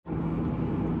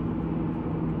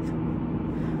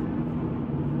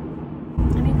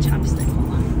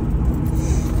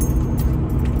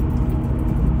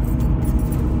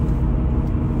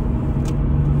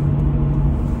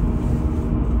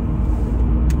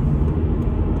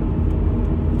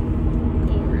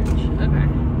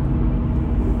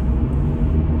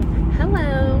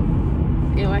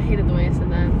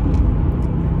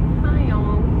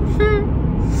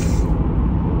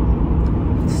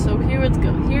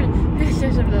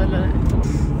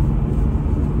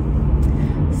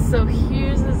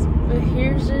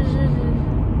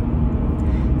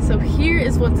So here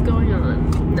is what's going on.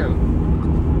 No.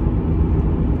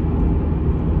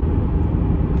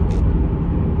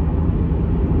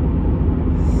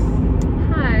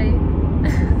 Hi.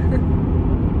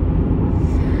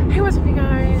 Hey, what's up, you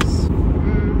guys?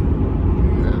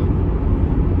 No.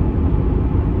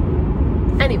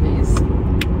 Anyways,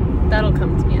 that'll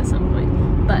come to me at some point.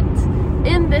 But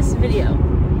in this video,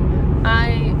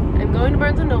 I am going to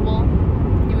Barnes & Noble.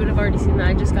 You would have already seen that.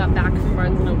 I just got back from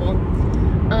Barnes & Noble.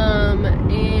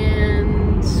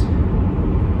 And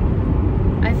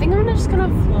I think I'm just gonna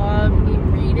vlog me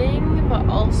reading, but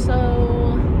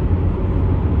also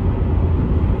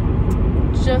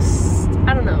just,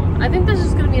 I don't know. I think this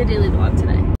is gonna be a daily vlog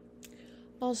today.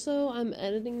 Also, I'm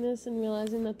editing this and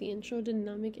realizing that the intro did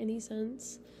not make any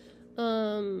sense.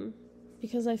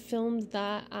 Because I filmed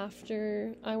that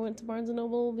after I went to Barnes &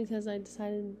 Noble because I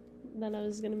decided that I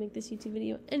was gonna make this YouTube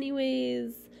video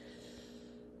anyways.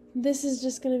 This is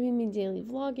just gonna be me daily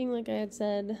vlogging, like I had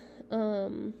said.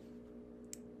 So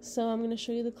I'm gonna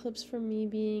show you the clips from me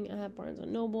being at Barnes &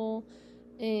 Noble,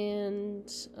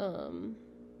 and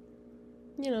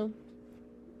you know,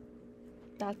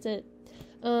 that's it.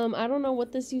 I don't know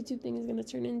what this YouTube thing is gonna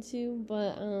turn into,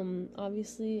 but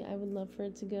obviously I would love for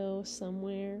it to go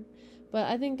somewhere. But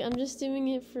I think I'm just doing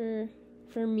it for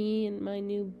me and my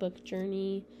new book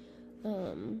journey.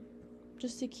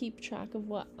 Just to keep track of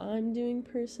what I'm doing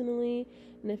personally,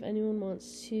 and if anyone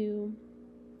wants to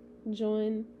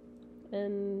join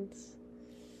and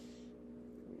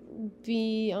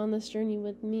be on this journey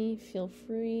with me, feel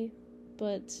free.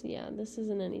 But yeah, this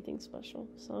isn't anything special,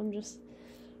 so I'm just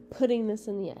putting this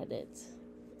in the edit.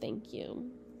 Thank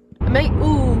you. I might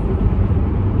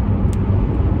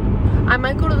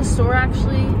go to the store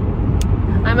actually.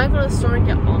 I might go to the store and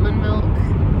get almond milk,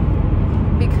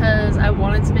 because I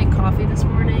wanted to make coffee this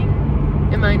morning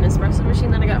in my Nespresso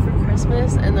machine that I got for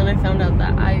Christmas, and then I found out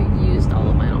that I used all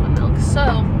of my almond milk. So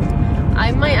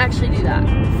I might actually do that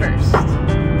first.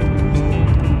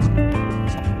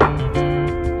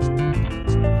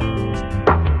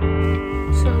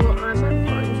 So I'm at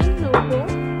Barnes & Noble.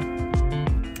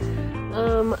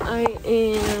 I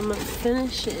am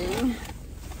finishing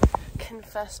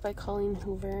Confess by Colleen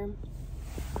Hoover.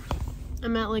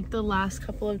 I'm at like the last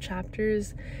couple of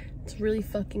chapters. It's really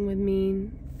fucking with me.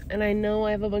 And I know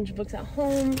I have a bunch of books at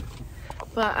home,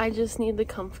 but I just need the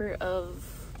comfort of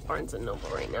Barnes & Noble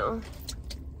right now.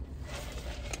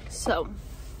 So,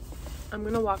 I'm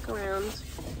gonna walk around,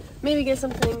 maybe get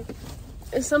something.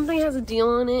 If something has a deal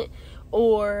on it,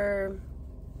 or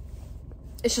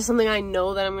it's just something I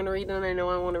know that I'm gonna read and I know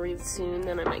I want to read soon,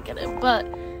 then I might get it. But,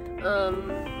 I'm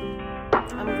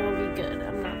gonna be good.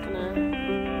 I'm not gonna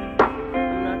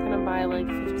buy like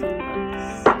 15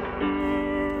 bucks.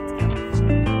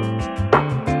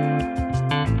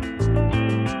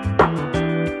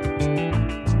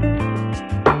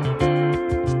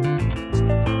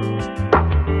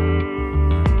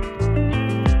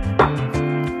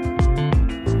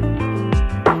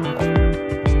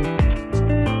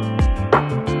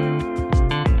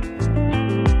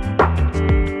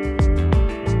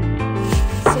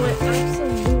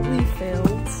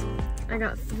 I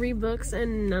got 3 books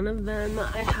and none of them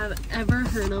I have ever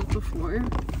heard of before.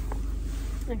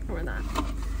 Ignore that.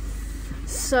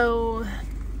 So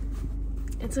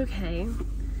it's okay.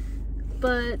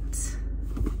 But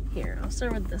here, I'll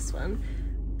start with this one.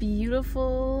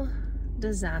 Beautiful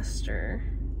Disaster.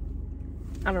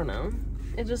 I don't know.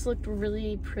 It just looked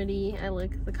really pretty. I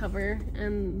like the cover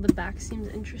and the back seems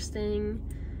interesting.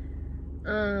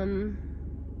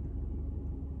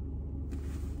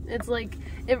 It's like,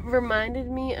 it reminded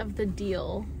me of The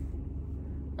Deal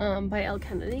by Elle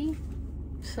Kennedy.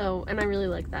 So, and I really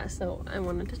like that, so I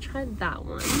wanted to try that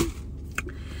one.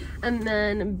 And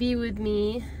then Be With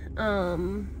Me,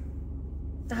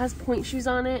 it has point shoes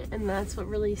on it, and that's what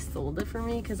really sold it for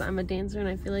me, because I'm a dancer and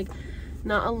I feel like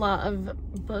not a lot of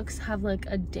books have like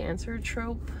a dancer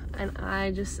trope, and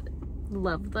I just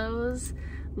love those.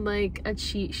 Like a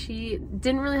cheat sheet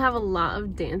didn't really have a lot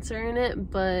of dancer in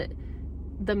it, but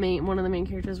one of the main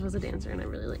characters was a dancer, and I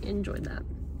really enjoyed that.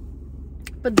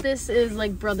 But this is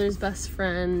like brother's best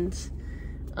friend,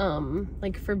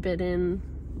 like forbidden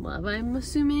love, I'm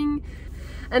assuming.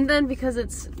 And then because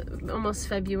it's almost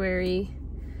February,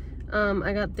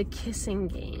 I got The Kissing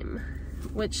Game,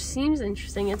 which seems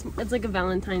interesting. It's like a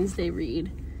Valentine's Day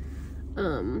read,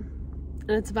 and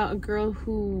it's about a girl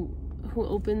who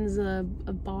opens a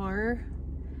bar,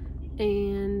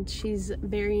 and she's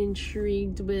very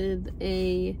intrigued with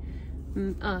a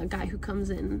guy who comes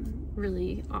in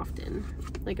really often,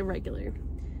 like a regular.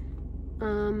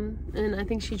 And I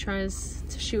think she tries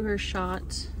to shoot her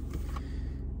shot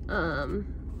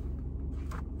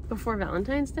before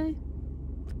Valentine's Day.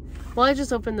 Well, I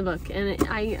just opened the book, and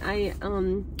I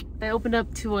opened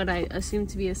up to what I assumed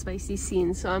to be a spicy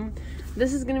scene, so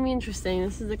this is gonna be interesting.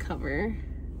 This is the cover.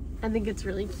 I think it's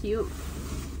really cute.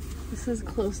 This is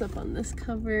close up on this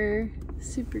cover.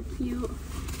 Super cute.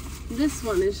 This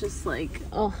one is just like,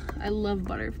 oh, I love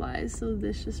butterflies, so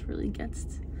this just really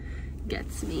gets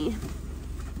me.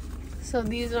 So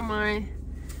these are my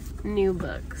new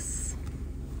books.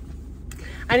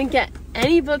 I didn't get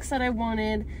any books that I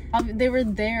wanted. They were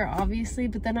there, obviously,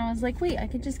 but then I was like, wait, I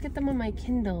could just get them on my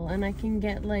Kindle, and I can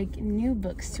get like new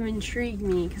books to intrigue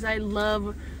me, because I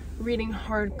love reading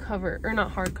hardcover, or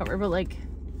not hardcover, but like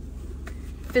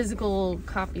physical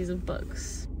copies of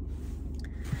books.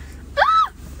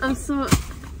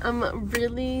 I'm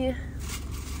really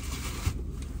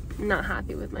not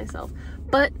happy with myself,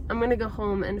 but I'm gonna go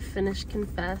home and finish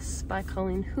Confess by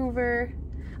Colleen Hoover.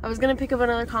 I was gonna pick up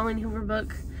another Colleen Hoover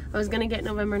book. I was gonna get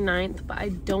November 9th, but I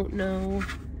don't know.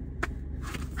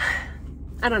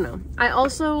 I don't know. I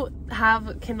also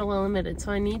have Kindle Unlimited,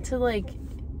 so I need to like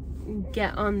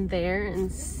get on there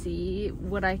and see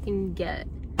what I can get.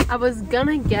 I was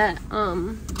gonna get,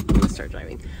 I'm gonna start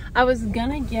driving. I was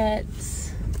gonna get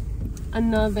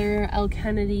another Elle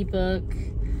Kennedy book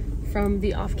from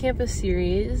the Off-Campus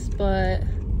series, but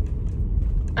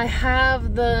I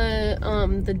have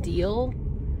the deal,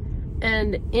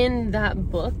 and in that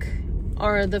book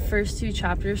are the first 2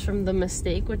 chapters from The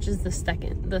Mistake, which is the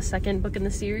second book in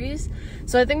the series.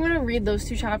 So I think I'm gonna read those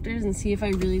 2 chapters and see if I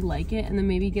really like it, and then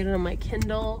maybe get it on my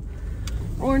Kindle.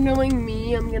 Or knowing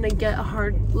me, I'm gonna get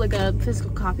a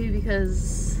physical copy,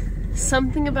 because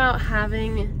something about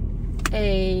having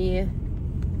a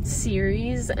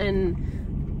series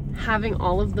and having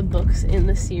all of the books in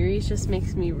the series just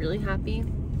makes me really happy.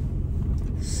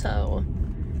 So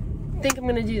I think I'm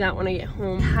gonna do that when I get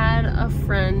home. I had a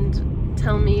friend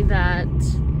tell me that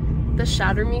the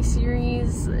Shatter Me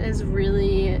series is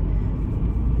really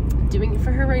doing it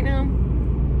for her right now.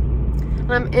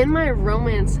 And I'm in my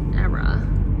romance era,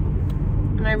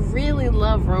 and I really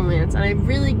love romance, and I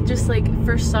really just like,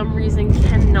 for some reason,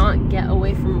 cannot get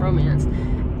away from romance.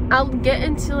 I'll get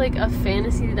into like a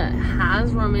fantasy that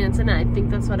has romance in it. I think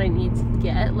that's what I need to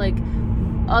get, like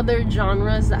other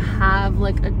genres that have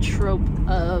like a trope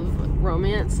of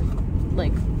romance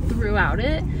like throughout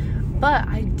it, but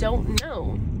I don't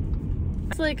know.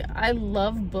 It's like, I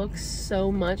love books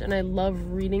so much, and I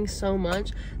love reading so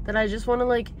much, that I just want to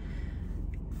like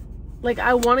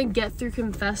I want to get through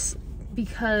Confess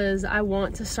because I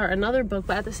want to start another book,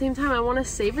 but at the same time I want to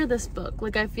savor this book.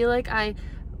 Like, I feel like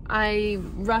I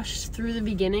rushed through the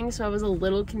beginning, so I was a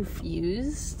little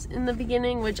confused in the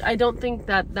beginning, which I don't think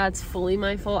that that's fully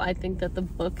my fault. I think that the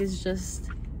book is just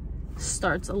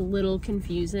starts a little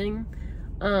confusing.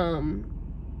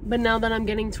 But now that I'm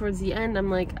getting towards the end, I'm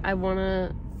like, I want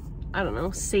to, I don't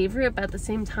know, savor it, but at the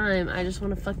same time, I just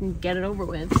want to fucking get it over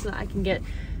with so that I can get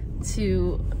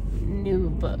to new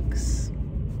books,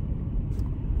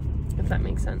 if that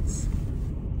makes sense.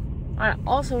 I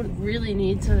also really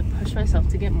need to push myself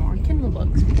to get more Kindle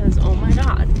books, because oh my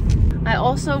god. I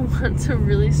also want to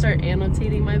really start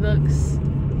annotating my books,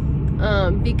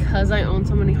 because I own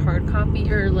so many hard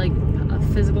copy, or like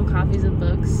physical copies of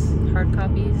books, hard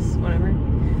copies, whatever.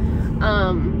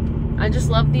 I just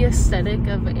love the aesthetic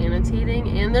of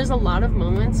annotating, and there's a lot of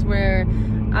moments where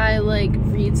I like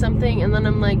read something and then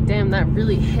I'm like, damn, that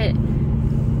really hit,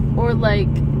 or like,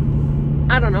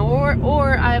 I don't know,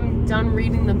 or I'm done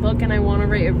reading the book and I want to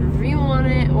write a review on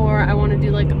it, or I want to do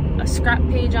like a scrap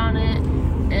page on it,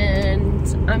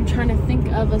 and I'm trying to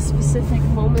think of a specific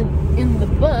moment in the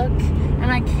book,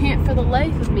 and I can't for the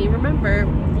life of me remember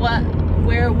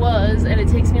where it was, and it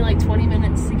takes me like 20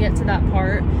 minutes to get to that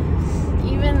part.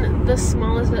 Even the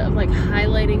smallest bit of like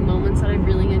highlighting moments that I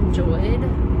really enjoyed,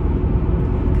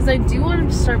 because I do want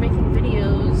to start making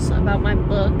videos about my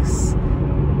books.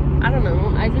 I don't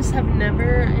know, I just have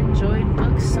never enjoyed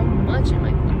books so much in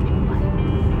my fucking life.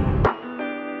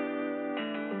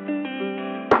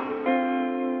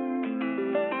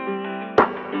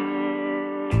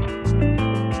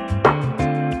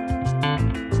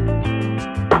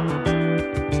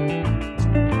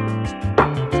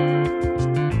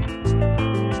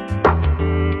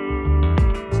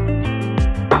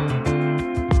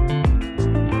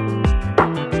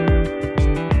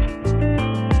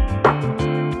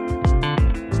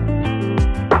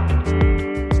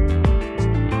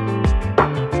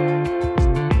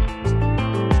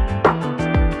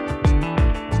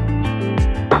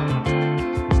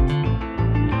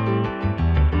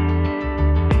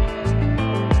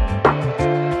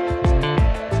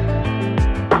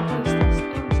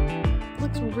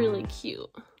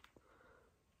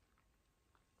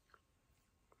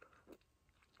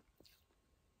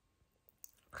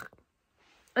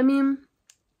 I mean,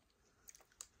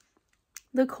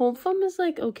 the cold foam is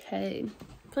like okay. I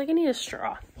feel like I need a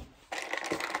straw.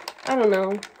 I don't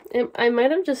know. I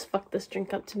might have just fucked this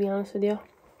drink up, to be honest with you.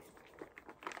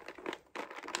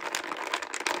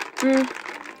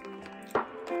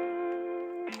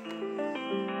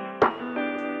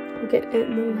 Get it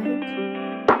in the leg.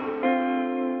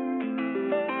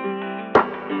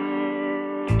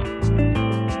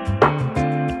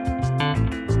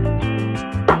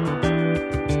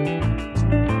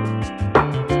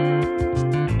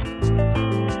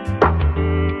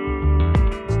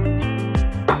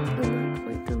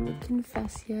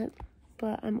 Confess yet,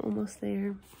 but I'm almost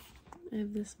there. I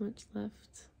have this much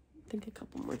left. I think a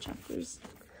couple more chapters.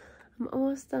 I'm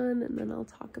almost done, and then I'll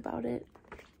talk about it.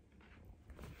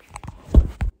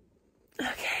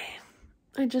 Okay,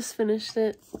 I just finished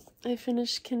it. I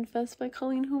finished Confess by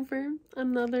Colleen Hoover.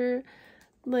 Another,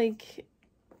 like,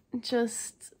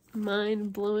 just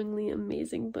mind-blowingly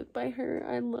amazing book by her.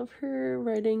 I love her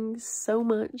writing so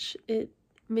much. It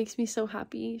makes me so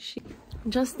happy.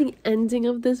 Just the ending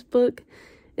of this book,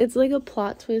 it's like a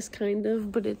plot twist kind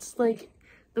of, but it's like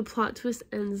the plot twist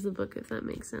ends the book, if that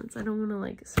makes sense. I don't want to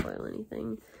like spoil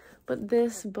anything, but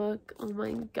this book, oh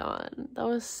my god, that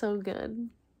was so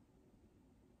good.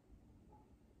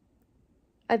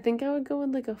 I think I would go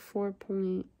with like a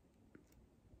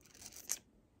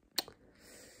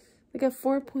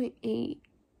 4.8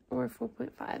 or a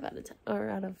 4.5 out of 10 or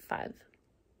out of 5.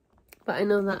 But I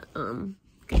know that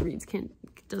Goodreads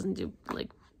doesn't do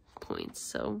like points,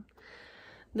 so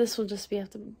this will just have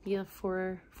to be a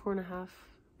 4.5,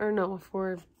 or no, a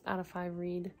 4 out of 5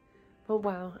 read. But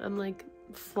wow, I'm like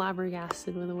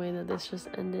flabbergasted with the way that this just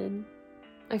ended.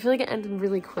 I feel like it ended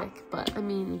really quick, but I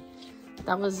mean,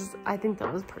 I think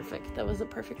that was perfect. That was the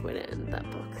perfect way to end that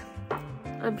book.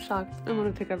 I'm shocked. I'm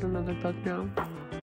gonna pick up another book now.